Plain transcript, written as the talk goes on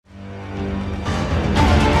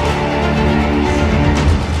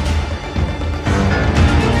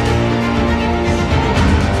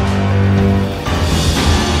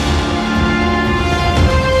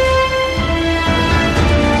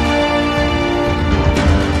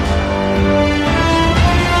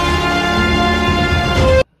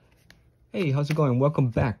Hey, how's it going? Welcome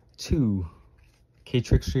back to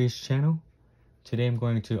K-Trickstreet's channel. Today I'm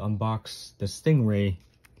going to unbox the Stingray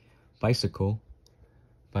bicycle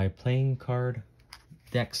by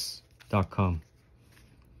Playingcarddecks.com.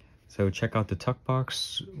 So check out the tuck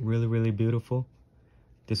box, really beautiful.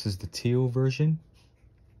 This is the teal version,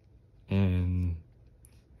 and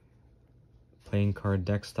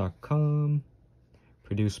Playingcarddecks.com,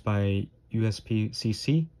 produced by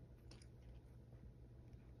USPCC.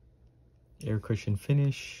 Air cushion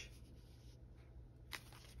finish.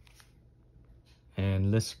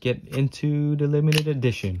 And let's get into the limited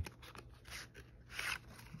edition.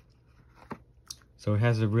 So it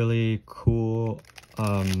has a really cool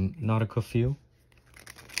nautical feel,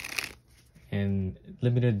 and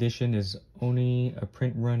limited edition is only a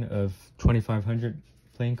print run of 2,500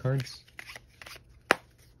 playing cards.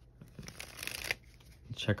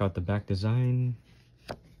 Check out the back design.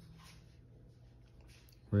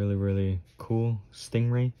 Really cool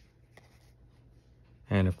Stingray,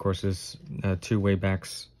 and of course there's two-way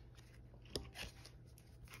backs.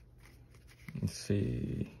 Let's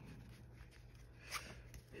see,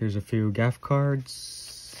 here's a few gaff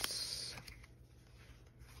cards,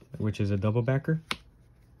 which is a double backer.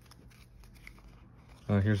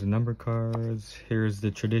 Here's the number cards. Here's the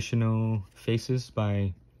traditional faces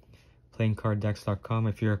by Playingcarddecks.com.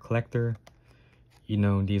 If you're a collector, you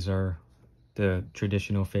know these are the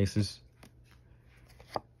traditional faces.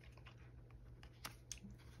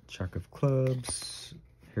 Jack of clubs.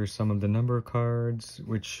 Here's some of the number cards,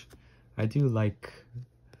 which I do like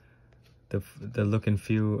the look and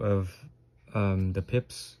feel of the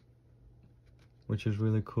pips, which is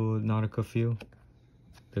really cool. Nautical feel.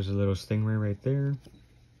 There's a little Stingray right there,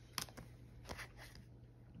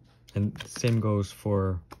 and the same goes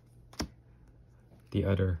for the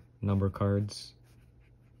other number cards.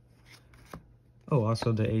 Oh,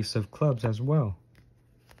 also the Ace of Clubs as well.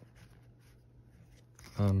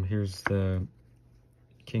 Here's the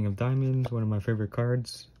King of Diamonds, one of my favorite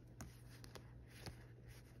cards.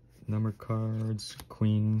 Number cards,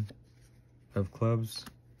 Queen of Clubs.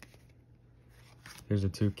 Here's the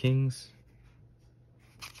two Kings.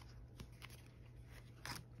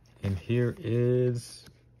 And here is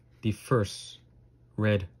the first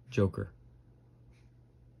red Joker.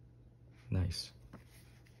 Nice.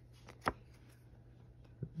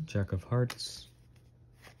 Jack of Hearts.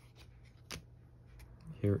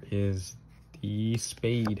 Here is the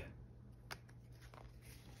Spade.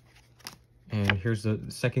 And here's the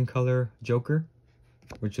second color Joker,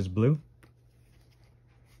 which is blue.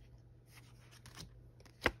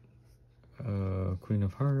 Queen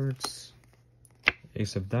of Hearts.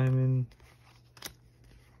 Ace of Diamond.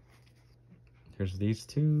 Here's these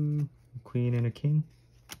two, Queen and a King.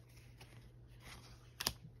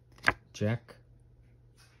 Jack.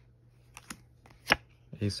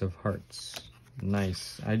 Ace of Hearts.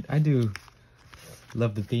 Nice. I do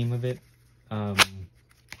love the theme of it.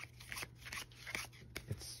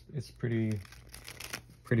 It's pretty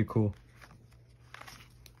cool.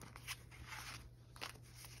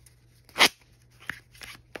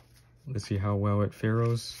 Let's see how well it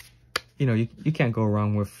fares. You know, you can't go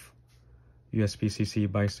wrong with USPCC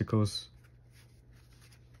bicycles.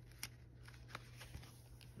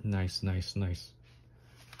 Nice.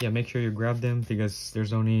 Yeah, make sure you grab them because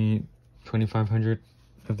there's only 2,500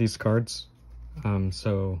 of these cards.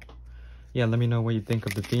 So yeah, let me know what you think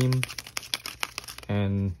of the theme,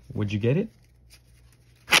 and would you get it?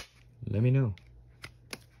 Let me know.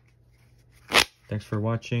 Thanks for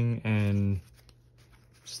watching, and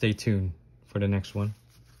stay tuned for the next one.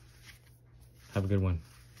 Have a good one.